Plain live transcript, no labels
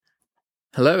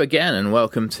Hello again and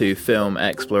welcome to Film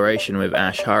Exploration with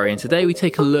Ash Hari, and today we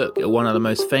take a look at one of the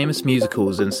most famous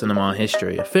musicals in cinema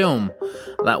history, a film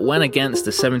that went against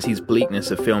the 70s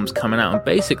bleakness of films coming out and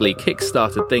basically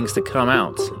kickstarted things to come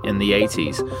out in the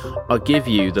 80s. I'll give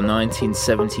you the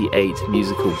 1978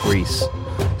 musical Grease,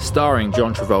 starring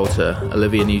John Travolta,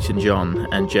 Olivia Newton-John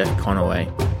and Jeff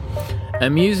Conaway. A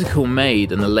musical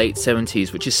made in the late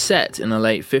 70s, which is set in the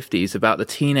late 50s about the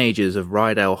teenagers of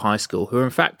Rydell High School, who are in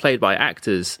fact played by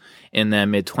actors in their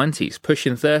mid-20s,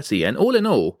 pushing 30, and all in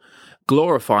all,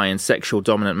 glorifying sexual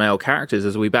dominant male characters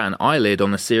as we bat an eyelid on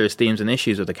the serious themes and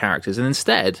issues of the characters, and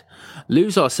instead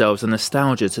lose ourselves in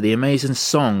nostalgia to the amazing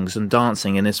songs and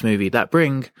dancing in this movie that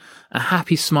bring a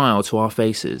happy smile to our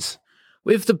faces.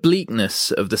 With the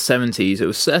bleakness of the 70s, it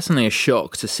was certainly a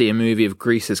shock to see a movie of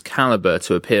Grease's caliber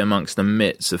to appear amongst the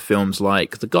midst of films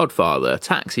like The Godfather,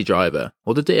 Taxi Driver,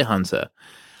 or The Deer Hunter.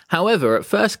 However, at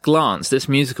first glance, this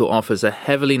musical offers a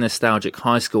heavily nostalgic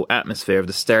high school atmosphere of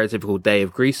the stereotypical day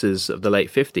of Greasers of the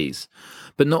late 50s.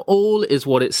 But not all is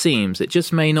what it seems. It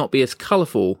just may not be as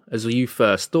colourful as you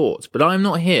first thought. But I'm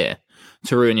not here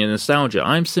to ruin your nostalgia.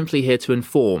 I'm simply here to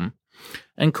inform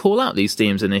and call out these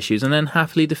themes and issues and then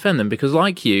happily defend them, because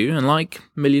like you and like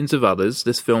millions of others,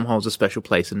 this film holds a special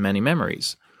place in many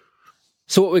memories.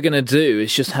 So what we're going to do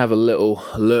is just have a little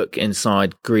look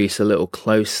inside Grease a little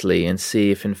closely and see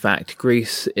if in fact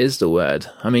Grease is the word.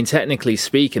 I mean, technically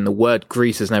speaking, the word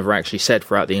Grease is never actually said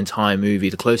throughout the entire movie.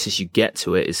 The closest you get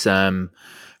to it is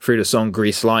through the song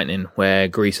Grease Lightning, where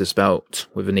Grease is spelt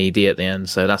with an ED at the end,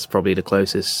 so that's probably the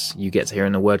closest you get to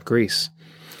hearing the word Grease.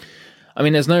 I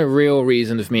mean, there's no real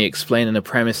reason for me explaining the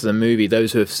premise of the movie.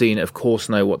 Those who have seen it, of course,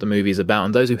 know what the movie is about,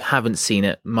 and those who haven't seen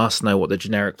it must know what the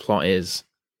generic plot is.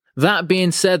 That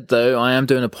being said, though, I am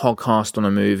doing a podcast on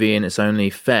a movie, and it's only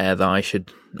fair that I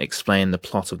should explain the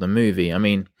plot of the movie. I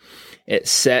mean, it's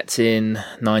set in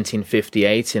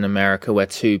 1958 in America, where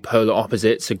two polar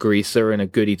opposites, a greaser and a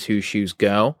goody two-shoes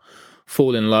girl,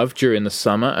 fall in love during the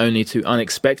summer, only to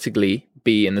unexpectedly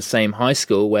be in the same high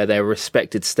school where their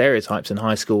respected stereotypes in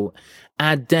high school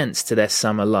add dents to their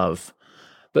summer love.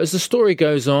 But as the story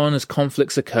goes on, as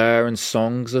conflicts occur and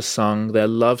songs are sung, their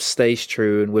love stays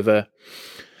true, and with a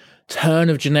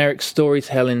turn of generic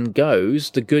storytelling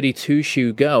goes, the goody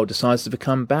two-shoe girl decides to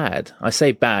become bad. I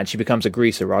say bad, she becomes a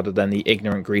greaser rather than the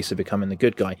ignorant greaser becoming the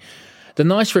good guy. The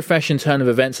nice refreshing turn of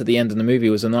events at the end of the movie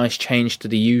was a nice change to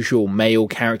the usual male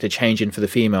character changing for the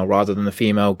female rather than the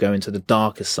female going to the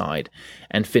darker side,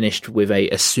 and finished with a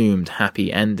assumed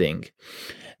happy ending.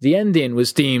 The ending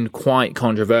was deemed quite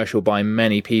controversial by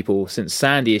many people, since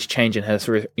Sandy is changing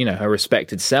her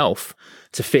respected self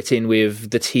to fit in with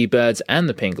the T-Birds and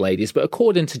the Pink Ladies. But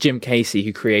according to Jim Casey,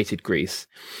 who created Grease,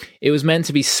 it was meant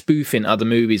to be spoofing other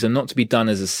movies and not to be done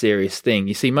as a serious thing.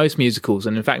 You see, most musicals,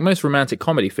 and in fact most romantic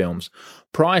comedy films,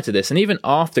 prior to this and even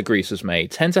after Grease was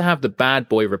made, tend to have the bad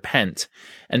boy repent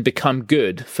and become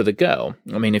good for the girl.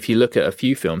 I mean, if you look at a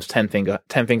few films, 10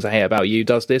 Things I Hate About You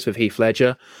does this with Heath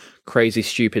Ledger. Crazy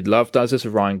Stupid Love does this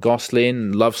with Ryan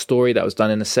Gosling. Love Story, that was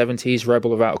done in the 70s. Rebel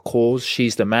Without a Cause,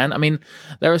 She's the Man. I mean,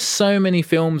 there are so many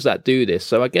films that do this.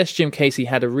 So I guess Jim Casey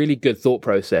had a really good thought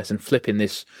process in flipping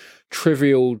this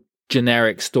trivial,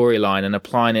 generic storyline and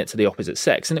applying it to the opposite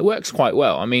sex. And it works quite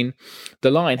well. I mean,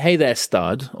 the line, "Hey there,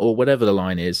 stud," or whatever the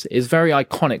line is very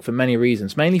iconic for many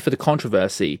reasons, mainly for the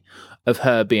controversy of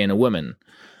her being a woman.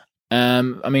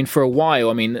 I mean, for a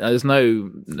while, there's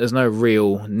no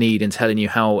real need in telling you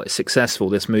how successful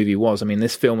this movie was. I mean,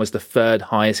 this film was the third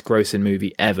highest grossing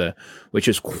movie ever, which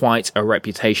was quite a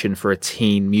reputation for a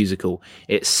teen musical.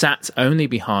 It sat only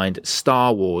behind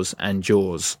Star Wars and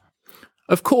Jaws.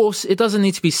 Of course, it doesn't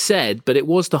need to be said, but it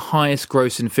was the highest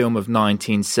grossing film of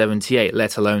 1978,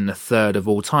 let alone the third of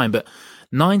all time. But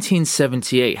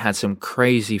 1978 had some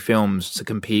crazy films to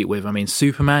compete with. I mean,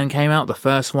 Superman came out, the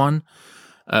first one.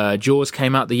 Jaws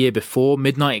came out the year before.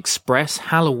 Midnight Express,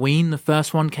 Halloween, the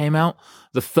first one came out.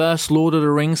 The first Lord of the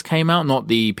Rings came out, not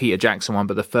the Peter Jackson one,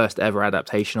 but the first ever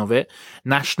adaptation of it.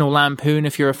 National Lampoon,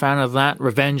 if you're a fan of that.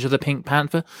 Revenge of the Pink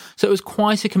Panther. So it was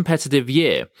quite a competitive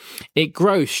year. It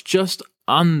grossed just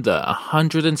under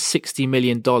 $160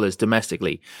 million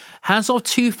domestically. As of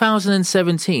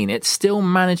 2017, it still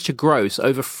managed to gross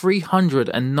over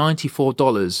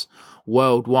 $394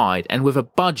 worldwide, and with a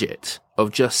budget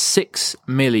of just $6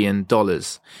 million.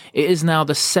 It is now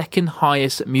the second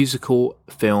highest musical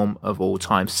film of all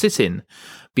time, sitting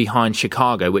behind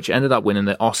Chicago, which ended up winning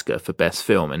the Oscar for Best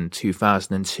Film in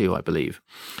 2002, I believe.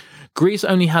 Grease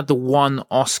only had the one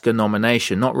Oscar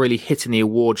nomination, not really hitting the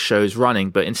award shows running,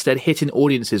 but instead hitting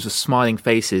audiences with smiling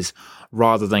faces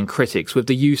rather than critics, with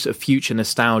the use of future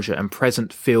nostalgia and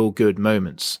present feel-good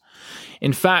moments.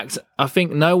 In fact, I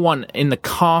think no one in the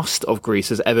cast of Grease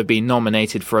has ever been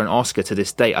nominated for an Oscar to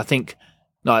this date.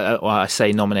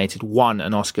 Won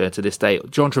an Oscar to this date.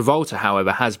 John Travolta,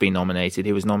 however, has been nominated.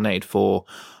 He was nominated for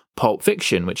Pulp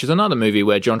Fiction, which is another movie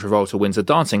where John Travolta wins a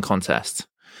dancing contest,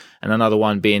 and another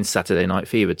one being Saturday Night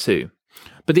Fever too.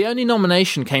 But the only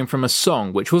nomination came from a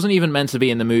song which wasn't even meant to be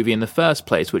in the movie in the first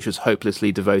place, which was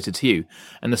Hopelessly Devoted to You.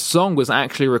 And the song was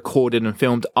actually recorded and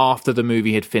filmed after the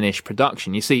movie had finished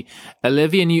production. You see,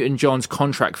 Olivia Newton-John's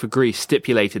contract for Grease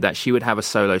stipulated that she would have a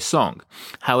solo song.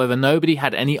 However, nobody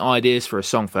had any ideas for a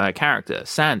song for her character,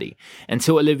 Sandy,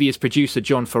 until Olivia's producer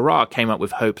John Farrar came up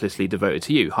with Hopelessly Devoted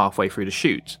to You halfway through the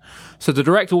shoot. So the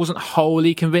director wasn't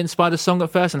wholly convinced by the song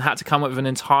at first and had to come up with an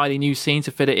entirely new scene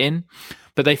to fit it in.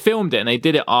 But they filmed it, and they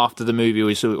did it after the movie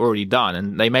was already done,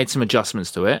 and they made some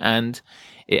adjustments to it, and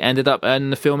it ended up earning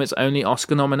the film its only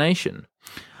Oscar nomination.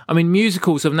 I mean,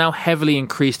 musicals have now heavily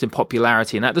increased in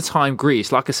popularity, and at the time,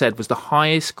 Grease, like I said, was the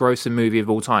highest grossing movie of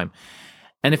all time.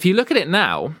 And if you look at it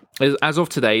now, as of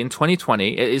today, in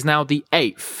 2020, it is now the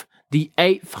eighth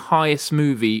highest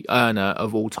movie earner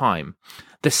of all time.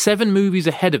 The 7 movies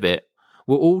ahead of it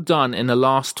were all done in the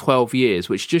last 12 years,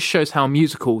 which just shows how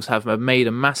musicals have made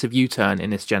a massive U-turn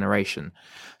in this generation.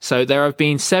 So there have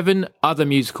been 7 other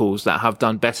musicals that have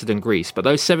done better than Grease, but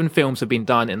those 7 films have been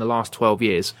done in the last 12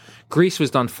 years. Grease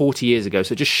was done 40 years ago,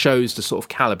 so it just shows the sort of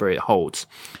caliber it holds.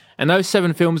 And those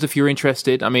 7 films, if you're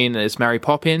interested, I mean, there's Mary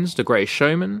Poppins, The Greatest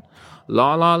Showman,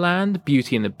 La La Land,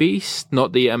 Beauty and the Beast,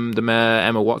 not the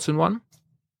Emma Watson one,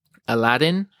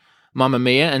 Aladdin, Mamma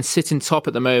Mia, and sitting top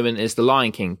at the moment is The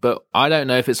Lion King. But I don't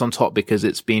know if it's on top because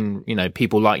it's been,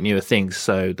 people like newer things,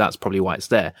 so that's probably why it's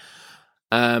there.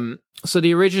 So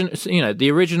the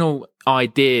original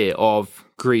idea of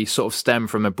Grease sort of stemmed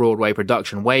from a Broadway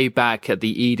production way back at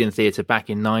the Eden Theatre back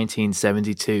in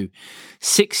 1972,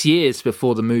 6 years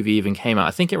before the movie even came out.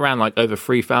 I think it ran like over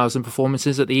 3,000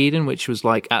 performances at the Eden, which was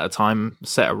like at the time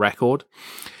set a record.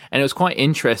 And it was quite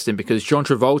interesting because John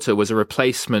Travolta was a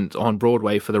replacement on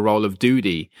Broadway for the role of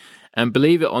Doody. And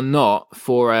believe it or not,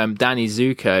 for Danny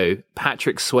Zuko,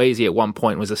 Patrick Swayze at one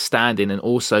point was a stand-in, and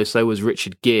also so was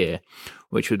Richard Gere,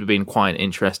 which would have been quite an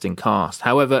interesting cast.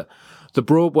 However, the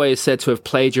Broadway is said to have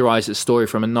plagiarized its story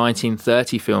from a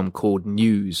 1930 film called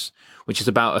News, which is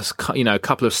about a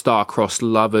couple of star-crossed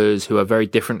lovers who are very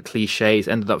different cliches,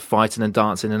 ended up fighting and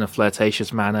dancing in a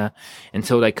flirtatious manner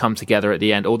until they come together at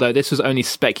the end. Although this was only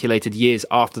speculated years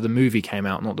after the movie came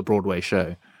out, not the Broadway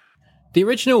show. The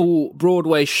original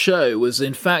Broadway show was,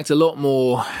 in fact, a lot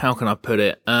more, how can I put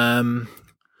it,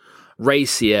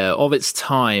 racier of its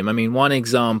time. I mean, one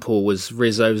example was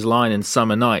Rizzo's line in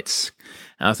Summer Nights.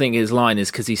 And I think his line is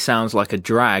because he sounds like a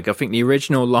drag. I think the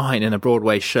original line in a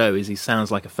Broadway show is he sounds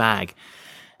like a fag.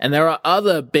 And there are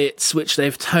other bits which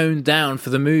they've toned down for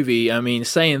the movie. I mean,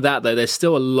 saying that, though, there's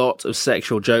still a lot of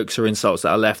sexual jokes or insults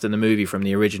that are left in the movie from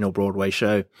the original Broadway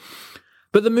show.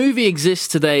 But the movie exists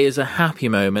today as a happy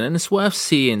moment, and it's worth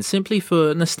seeing simply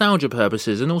for nostalgia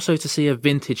purposes and also to see a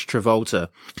vintage Travolta.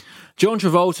 John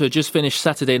Travolta just finished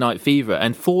Saturday Night Fever,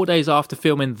 and 4 days after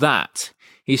filming that,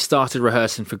 he started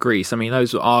rehearsing for Grease. I mean,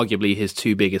 those were arguably his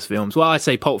 2 biggest films. Well, I'd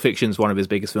say Pulp Fiction's one of his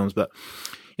biggest films, but,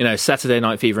 Saturday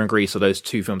Night Fever and Grease are those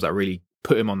 2 films that really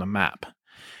put him on the map.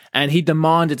 And he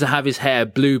demanded to have his hair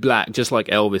blue-black, just like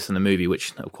Elvis in the movie,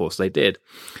 which, of course, they did.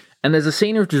 And there's a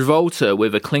scene of Travolta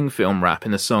with a cling film wrap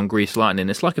in the song Grease Lightning.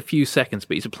 It's like a few seconds,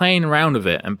 but he's playing around with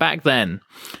it. And back then,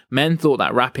 men thought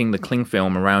that wrapping the cling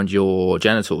film around your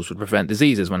genitals would prevent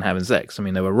diseases when having sex. I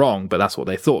mean, they were wrong, but that's what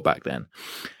they thought back then.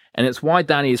 And it's why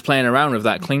Danny is playing around with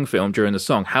that cling film during the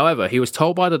song. However, he was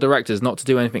told by the directors not to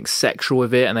do anything sexual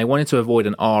with it, and they wanted to avoid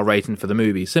an R rating for the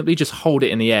movie. Simply just hold it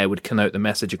in the air would connote the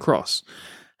message across.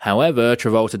 However,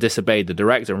 Travolta disobeyed the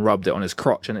director and rubbed it on his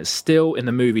crotch, and it's still in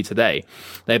the movie today.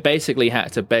 They basically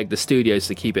had to beg the studios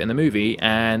to keep it in the movie,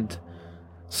 and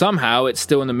somehow it's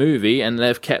still in the movie, and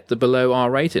they've kept the below R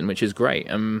rating, which is great.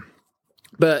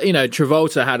 But,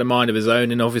 Travolta had a mind of his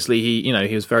own, and obviously he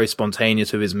was very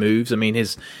spontaneous with his moves. I mean,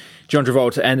 John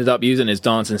Travolta ended up using his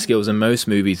dancing skills in most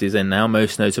movies he's in now,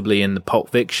 most notably in the Pulp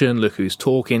Fiction, Look Who's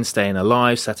Talking, Staying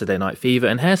Alive, Saturday Night Fever,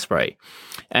 and Hairspray.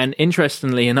 And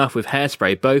interestingly enough, with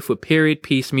Hairspray, both were period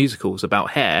piece musicals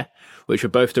about hair, which were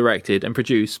both directed and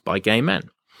produced by gay men.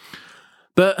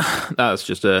 But that's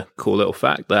just a cool little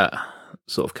fact that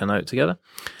sort of connote together.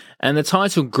 And the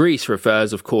title Grease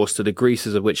refers, of course, to the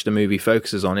greases of which the movie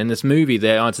focuses on. In this movie,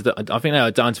 I think they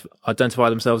identify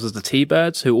themselves as the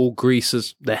T-Birds, who all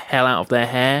grease the hell out of their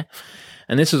hair.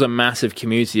 And this was a massive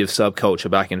community of subculture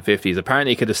back in the 50s.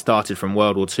 Apparently, it could have started from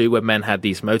World War II, where men had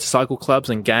these motorcycle clubs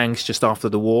and gangs just after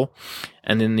the war.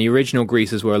 And then the original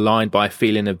greasers were aligned by a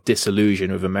feeling of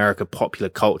disillusion with American popular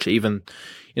culture, even,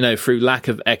 through lack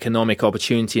of economic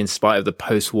opportunity in spite of the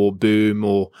post-war boom,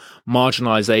 or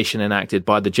marginalization enacted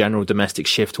by the general domestic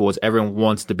shift towards everyone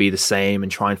wanting to be the same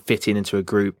and try and fit into a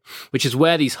group, which is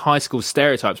where these high school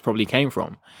stereotypes probably came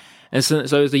from. And so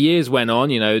as the years went on,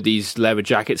 these leather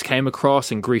jackets came across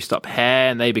and greased up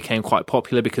hair, and they became quite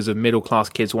popular because of middle class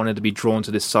kids wanted to be drawn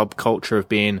to this subculture of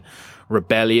being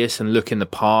rebellious and looking the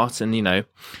part, and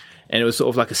it was sort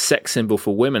of like a sex symbol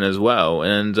for women as well.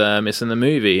 And it's in the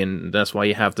movie, and that's why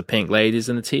you have the pink ladies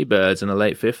and the T-Birds in the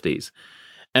late 50s.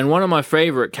 And one of my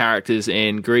favorite characters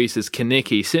in Grease is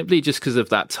Kenickie, simply just because of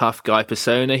that tough guy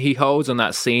persona he holds on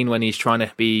that scene when he's trying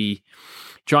to be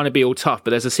all tough.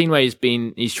 But there's a scene where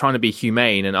he's trying to be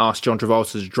humane and asks John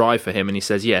Travolta to drive for him, and he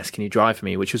says, "Yes, can you drive for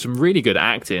me?" Which was some really good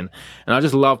acting. And I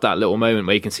just love that little moment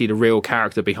where you can see the real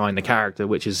character behind the character,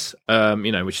 which is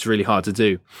really hard to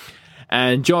do.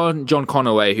 And John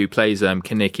Conaway, who plays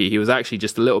Kenickie, he was actually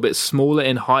just a little bit smaller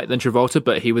in height than Travolta,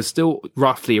 but he was still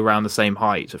roughly around the same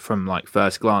height from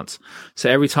first glance. So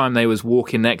every time they was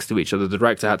walking next to each other, the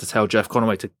director had to tell Jeff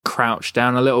Conaway to crouch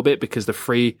down a little bit because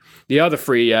the other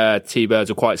three T-Birds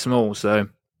are quite small. So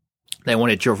they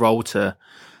wanted Travolta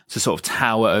to sort of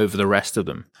tower over the rest of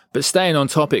them. But staying on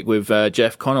topic with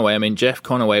Jeff Conaway, Jeff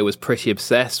Conaway was pretty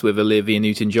obsessed with Olivia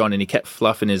Newton-John, and he kept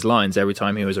fluffing his lines every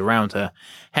time he was around her.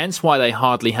 Hence why they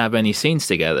hardly have any scenes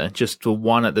together, just the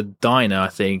one at the diner, I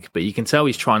think. But you can tell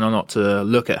he's trying not to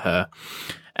look at her.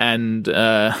 And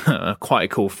quite a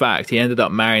cool fact, he ended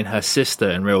up marrying her sister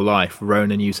in real life,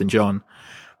 Rona Newton-John,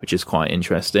 which is quite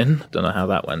interesting. Don't know how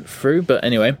that went through, but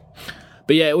anyway.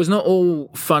 But yeah, it was not all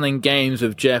fun and games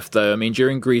with Jeff, though.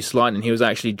 During Grease Lightning, he was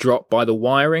actually dropped by the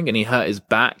wiring and he hurt his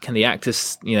back. And the actor,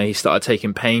 he started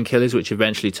taking painkillers, which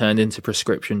eventually turned into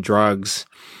prescription drugs.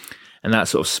 And that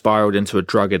sort of spiraled into a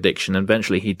drug addiction. And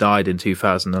eventually he died in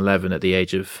 2011 at the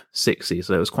age of 60.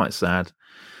 So it was quite sad.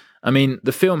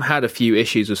 The film had a few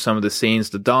issues with some of the scenes.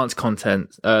 The dance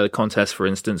contest, for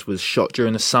instance, was shot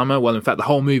during the summer. Well, in fact, the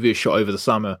whole movie was shot over the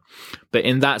summer. But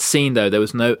in that scene, though, there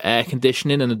was no air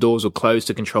conditioning and the doors were closed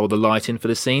to control the lighting for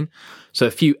the scene. So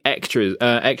a few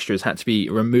extras had to be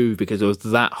removed because it was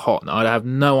that hot. I have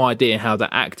no idea how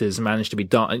the actors managed to be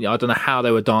dancing. I don't know how they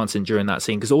were dancing during that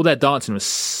scene because all their dancing was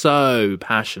so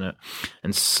passionate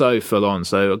and so full on.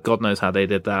 So God knows how they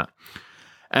did that.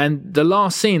 And the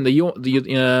last scene,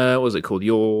 what was it called?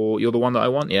 You're the one that I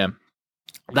want? Yeah.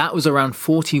 That was around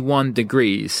 41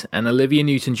 degrees, and Olivia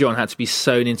Newton-John had to be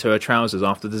sewn into her trousers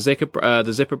after the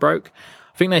zipper broke.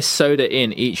 I think they sewed it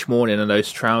in each morning in those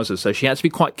trousers, so she had to be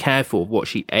quite careful of what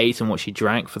she ate and what she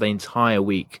drank for the entire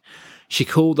week. She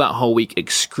called that whole week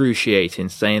excruciating,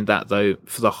 saying that, though,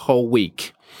 for the whole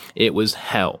week, it was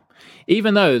hell.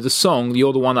 Even though the song,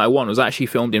 You're the One That I Want, was actually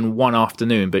filmed in one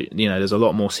afternoon, but, there's a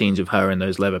lot more scenes of her in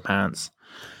those leather pants.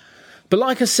 But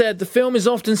like I said, the film is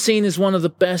often seen as one of the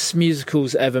best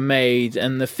musicals ever made,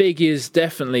 and the figures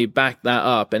definitely back that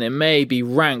up, and it may be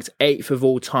ranked 8th of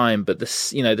all time, but the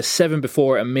 7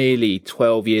 before it are merely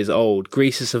 12 years old.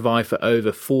 Grease has survived for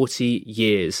over 40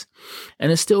 years,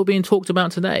 and it's still being talked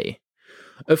about today.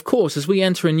 Of course, as we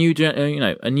enter a new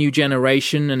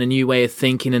generation and a new way of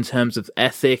thinking in terms of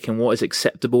ethic and what is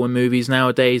acceptable in movies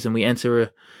nowadays, and we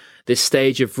enter this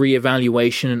stage of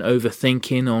reevaluation and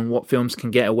overthinking on what films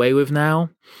can get away with now,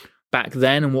 back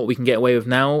then, and what we can get away with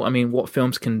now. What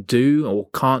films can do or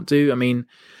can't do.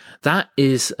 That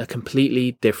is a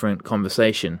completely different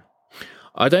conversation.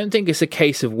 I don't think it's a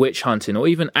case of witch hunting or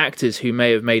even actors who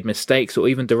may have made mistakes or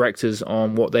even directors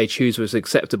on what they choose was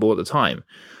acceptable at the time.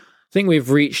 I think we've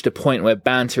reached a point where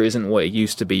banter isn't what it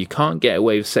used to be. You can't get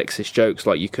away with sexist jokes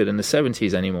like you could in the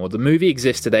 70s anymore. The movie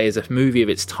exists today as a movie of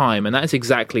its time, and that's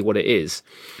exactly what it is.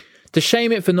 To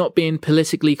shame it for not being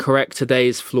politically correct today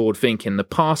is flawed thinking. The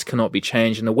past cannot be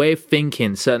changed, and the way of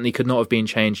thinking certainly could not have been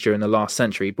changed during the last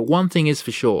century. But one thing is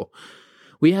for sure.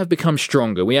 We have become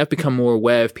stronger. We have become more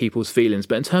aware of people's feelings.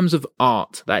 But in terms of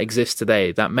art that exists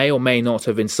today, that may or may not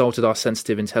have insulted our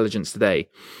sensitive intelligence today,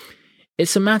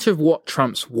 it's a matter of what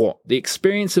trumps what. The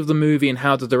experience of the movie and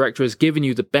how the director has given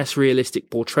you the best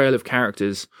realistic portrayal of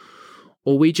characters,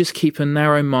 or we just keep a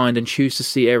narrow mind and choose to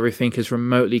see everything as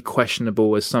remotely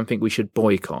questionable as something we should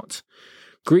boycott.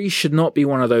 Grease should not be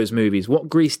one of those movies. What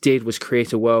Grease did was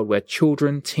create a world where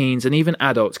children, teens, and even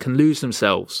adults can lose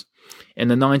themselves. in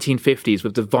the 1950s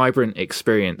with the vibrant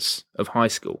experience of high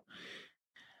school.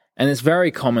 And it's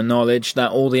very common knowledge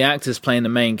that all the actors playing the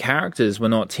main characters were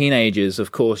not teenagers.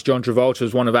 Of course, John Travolta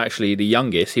was one of actually the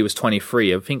youngest. He was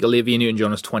 23. I think Olivia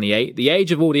Newton-John was 28. The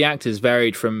age of all the actors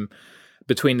varied from,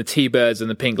 between the T-Birds and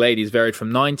the Pink Ladies, varied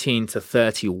from 19 to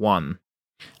 31.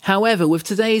 However, with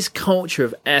today's culture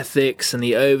of ethics and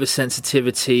the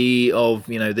oversensitivity of,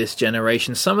 this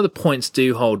generation, some of the points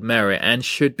do hold merit and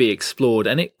should be explored,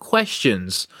 and it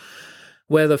questions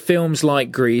whether films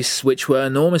like Grease, which were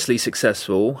enormously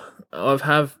successful,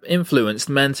 have influenced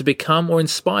men to become or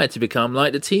inspired to become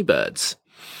like the T-Birds.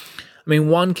 I mean,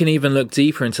 one can even look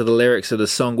deeper into the lyrics of the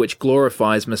song, which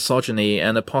glorifies misogyny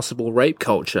and a possible rape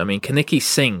culture. I mean, Kenickie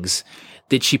sings,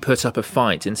 "Did she put up a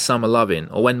fight in Summer Lovin'?"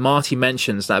 Or when Marty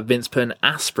mentions that Vince put an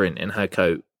aspirin in her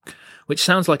coat, which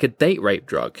sounds like a date rape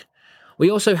drug. We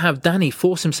also have Danny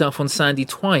force himself on Sandy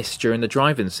twice during the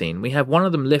drive-in scene. We have one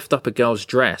of them lift up a girl's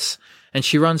dress and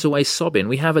she runs away sobbing.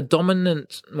 We have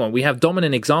dominant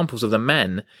examples of the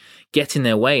men getting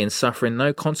their way and suffering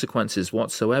no consequences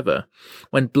whatsoever.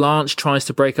 When Blanche tries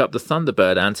to break up the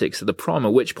Thunderbird antics at the prom,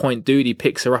 at which point Doody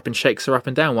picks her up and shakes her up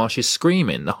and down while she's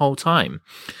screaming the whole time.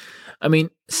 I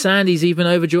mean, Sandy's even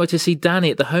overjoyed to see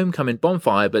Danny at the homecoming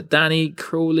bonfire, but Danny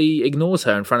cruelly ignores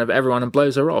her in front of everyone and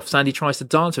blows her off. Sandy tries to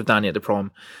dance with Danny at the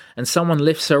prom, and someone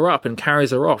lifts her up and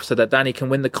carries her off so that Danny can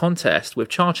win the contest with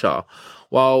Cha-Cha,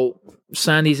 while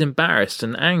Sandy's embarrassed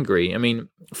and angry. I mean,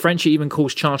 Frenchie even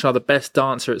calls Cha-Cha the best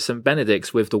dancer at St.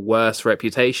 Benedict's with the worst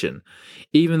reputation,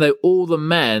 even though all the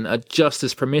men are just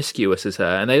as promiscuous as her,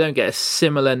 and they don't get a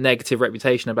similar negative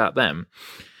reputation about them.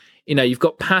 You've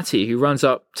got Patty, who runs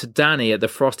up to Danny at the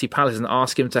Frosty Palace and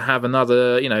asks him to have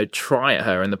another, try at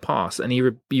her in the past. And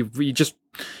he just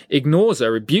ignores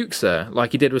her, rebukes her,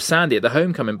 like he did with Sandy at the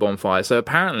homecoming bonfire. So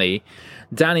apparently,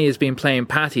 Danny has been playing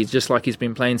Patty just like he's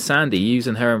been playing Sandy,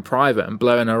 using her in private and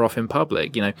blowing her off in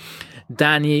public.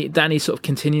 Danny sort of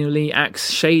continually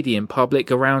acts shady in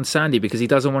public around Sandy because he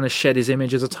doesn't want to shed his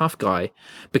image as a tough guy,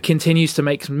 but continues to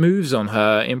make moves on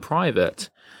her in private.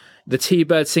 The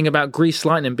T-Birds sing about Grease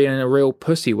Lightning being a real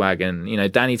pussy wagon.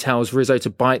 Danny tells Rizzo to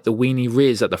bite the weenie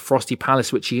Riz at the Frosty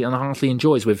Palace, which he unheartedly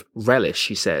enjoys with relish,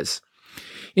 she says.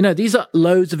 These are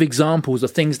loads of examples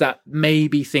of things that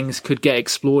maybe things could get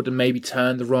explored and maybe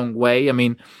turned the wrong way. I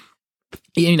mean,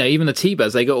 even the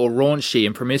T-Birds, they get all raunchy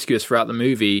and promiscuous throughout the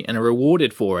movie and are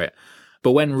rewarded for it.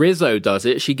 But when Rizzo does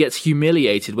it, she gets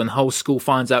humiliated when the whole school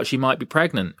finds out she might be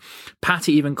pregnant.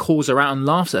 Patty even calls her out and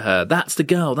laughs at her. That's the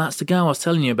girl I was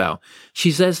telling you about.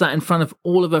 She says that in front of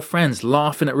all of her friends,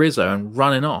 laughing at Rizzo and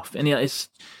running off. And it's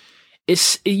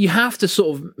you have to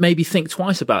sort of maybe think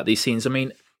twice about these scenes. I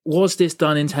mean, was this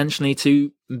done intentionally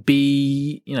to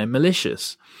be,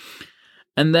 malicious?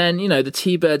 And then, the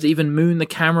T-Birds even moon the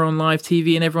camera on live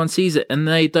TV and everyone sees it and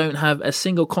they don't have a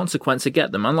single consequence to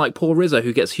get them, unlike poor Rizzo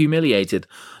who gets humiliated.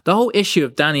 The whole issue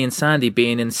of Danny and Sandy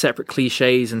being in separate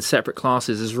cliches and separate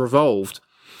classes is revolved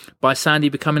by Sandy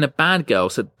becoming a bad girl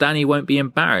so Danny won't be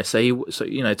embarrassed,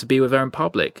 to be with her in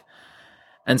public.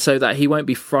 And so that he won't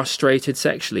be frustrated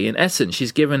sexually. In essence,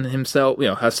 she's given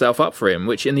herself up for him,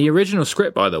 which in the original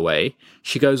script, by the way,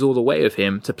 she goes all the way with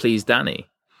him to please Danny.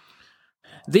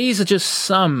 These are just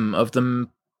some of the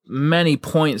many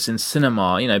points in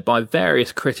cinema, by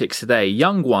various critics today,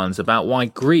 young ones, about why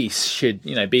Grease should,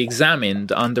 be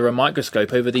examined under a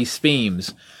microscope over these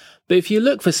themes. But if you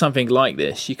look for something like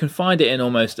this, you can find it in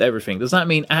almost everything. Does that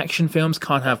mean action films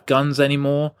can't have guns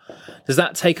anymore? Does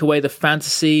that take away the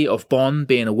fantasy of Bond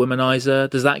being a womanizer?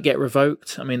 Does that get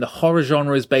revoked? I mean, the horror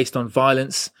genre is based on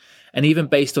violence and even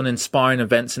based on inspiring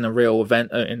events in the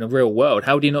real world.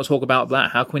 How do you not talk about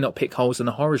that? How can we not pick holes in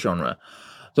the horror genre?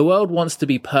 The world wants to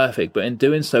be perfect, but in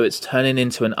doing so, it's turning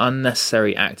into an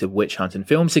unnecessary act of witch hunting.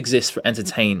 Films exist for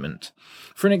entertainment,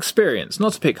 for an experience,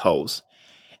 not to pick holes.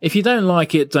 If you don't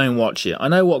like it, don't watch it. I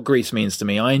know what Grease means to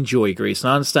me. I enjoy Grease, and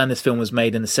I understand this film was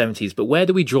made in the 70s, but where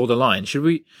do we draw the line? Shall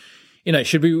we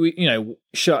enjoy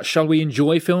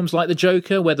films like The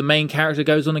Joker, where the main character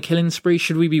goes on a killing spree?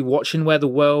 Should we be watching where the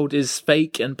world is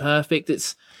fake and perfect?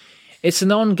 It's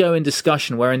an ongoing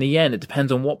discussion where in the end, it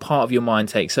depends on what part of your mind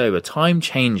takes over. Time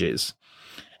changes,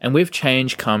 and with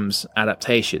change comes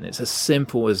adaptation. It's as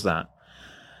simple as that.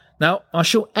 Now, I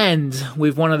shall end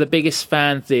with one of the biggest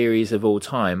fan theories of all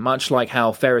time. Much like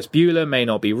how Ferris Bueller may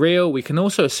not be real, we can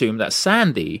also assume that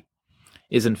Sandy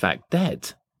is in fact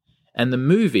dead, and the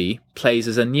movie plays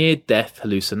as a near-death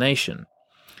hallucination.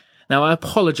 Now, I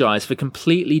apologise for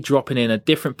completely dropping in a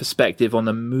different perspective on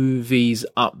the movie's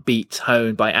upbeat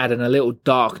tone by adding a little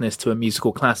darkness to a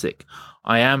musical classic.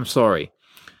 I am sorry.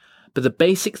 But the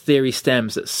basic theory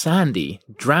stems that Sandy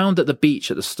drowned at the beach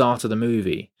at the start of the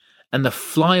movie, and the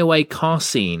flyaway car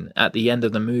scene at the end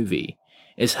of the movie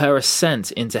is her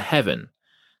ascent into heaven.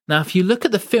 Now, if you look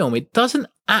at the film, it doesn't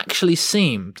actually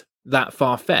seem that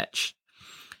far-fetched.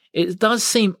 It does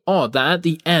seem odd that at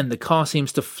the end the car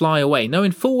seems to fly away,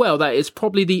 knowing full well that it's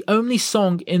probably the only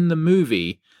song in the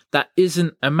movie that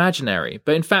isn't imaginary,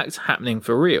 but in fact happening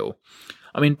for real.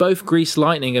 I mean, both Grease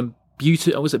Lightning and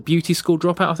Beauty School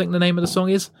Dropout, I think the name of the song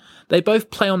is? They both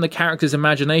play on the character's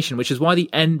imagination, which is why the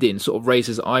ending sort of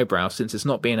raises eyebrows since it's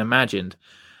not being imagined.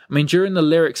 I mean, during the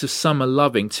lyrics of Summer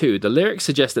Loving too, the lyrics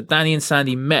suggest that Danny and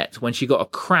Sandy met when she got a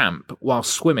cramp while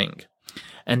swimming,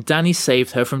 and Danny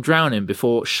saved her from drowning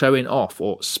before showing off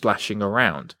or splashing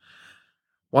around.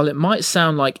 While it might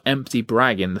sound like empty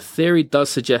bragging, the theory does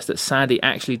suggest that Sandy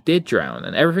actually did drown,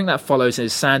 and everything that follows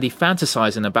is Sandy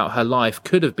fantasizing about her life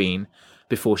could have been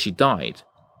before she died.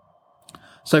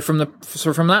 So from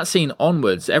that scene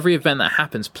onwards, every event that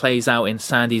happens plays out in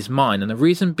Sandy's mind, and the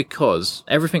reason because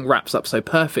everything wraps up so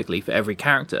perfectly for every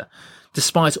character.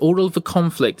 Despite all of the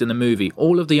conflict in the movie,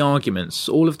 all of the arguments,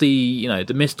 all of the,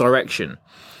 the misdirection,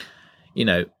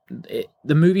 the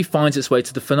movie finds its way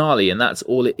to the finale, and that's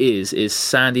all it is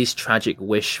Sandy's tragic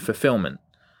wish fulfillment.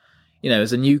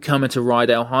 As a newcomer to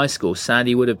Rydell High School,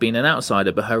 Sandy would have been an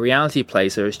outsider, but her reality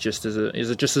plays her just as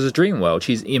a dream world.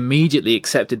 She's immediately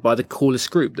accepted by the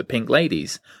coolest group, the Pink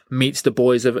Ladies, meets the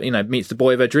boy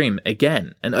of her dream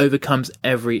again, and overcomes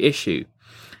every issue.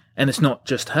 And it's not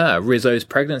just her. Rizzo's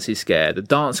pregnancy scare, the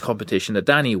dance competition that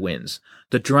Danny wins,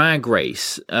 the drag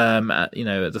race, at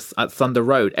Thunder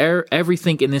Road.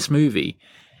 Everything in this movie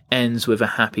ends with a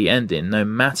happy ending, no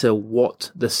matter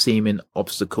what the seeming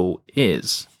obstacle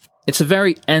is. It's a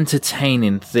very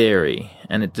entertaining theory,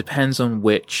 and it depends on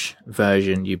which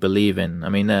version you believe in. I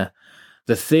mean, the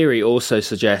theory also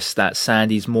suggests that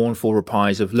Sandy's mournful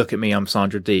reprise of "Look at Me, I'm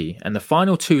Sandra Dee," and the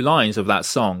final two lines of that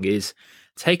song is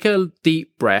 "Take a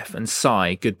deep breath and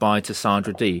sigh goodbye to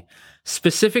Sandra Dee,"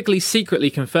 specifically secretly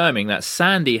confirming that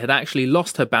Sandy had actually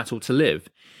lost her battle to live.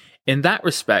 In that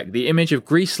respect, the image of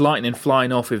Grease Lightning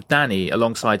flying off with Danny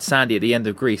alongside Sandy at the end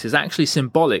of Grease is actually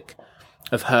symbolic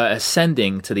of her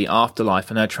ascending to the afterlife,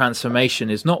 and her transformation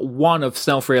is not one of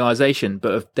self-realization,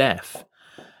 but of death.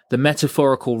 The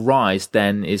metaphorical rise,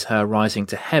 then, is her rising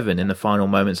to heaven in the final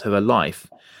moments of her life,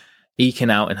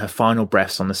 eking out in her final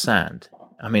breaths on the sand.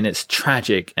 I mean, it's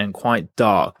tragic and quite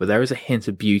dark, but there is a hint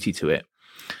of beauty to it.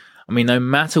 I mean, no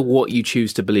matter what you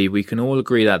choose to believe, we can all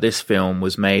agree that this film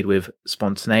was made with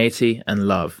spontaneity and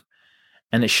love,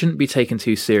 and it shouldn't be taken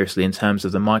too seriously in terms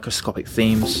of the microscopic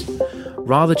themes.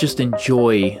 Rather just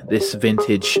enjoy this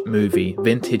vintage movie,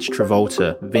 vintage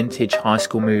Travolta, vintage high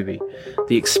school movie,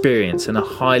 the experience, and a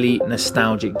highly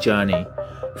nostalgic journey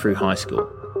through high school.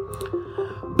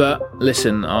 But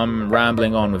listen, I'm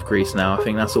rambling on with Grease now. I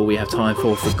think that's all we have time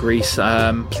for Grease.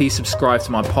 Please subscribe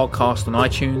to my podcast on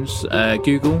iTunes,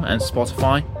 Google and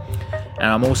Spotify. And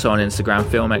I'm also on Instagram,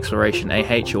 Film Exploration,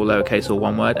 AH, all lowercase or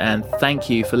one word. And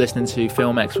thank you for listening to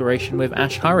Film Exploration with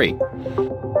Ash Hurry.